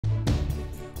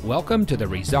Welcome to the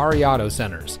Razzari Auto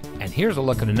Centers, and here's a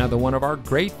look at another one of our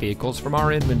great vehicles from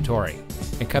our inventory.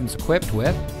 It comes equipped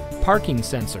with parking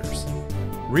sensors,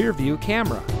 rear view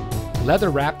camera,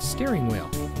 leather-wrapped steering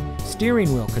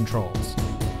wheel controls,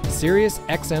 Sirius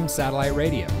XM satellite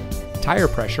radio, tire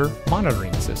pressure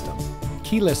monitoring system,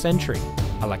 keyless entry,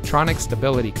 electronic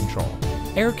stability control,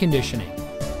 air conditioning,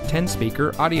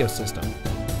 10-speaker audio system,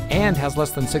 and has less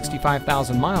than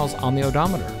 65,000 miles on the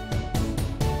odometer.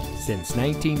 Since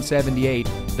 1978,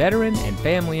 veteran and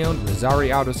family-owned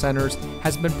Razzari Auto Centers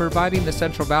has been providing the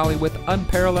Central Valley with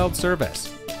unparalleled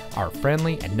service. Our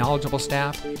friendly and knowledgeable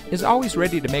staff is always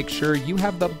ready to make sure you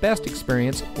have the best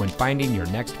experience when finding your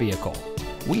next vehicle.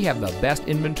 We have the best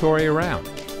inventory around,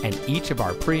 and each of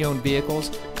our pre-owned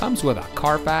vehicles comes with a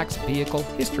Carfax Vehicle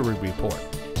History Report,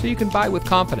 so you can buy with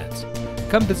confidence.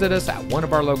 Come visit us at one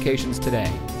of our locations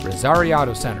today. Razzari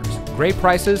Auto Centers, great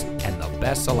prices and the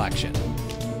best selection.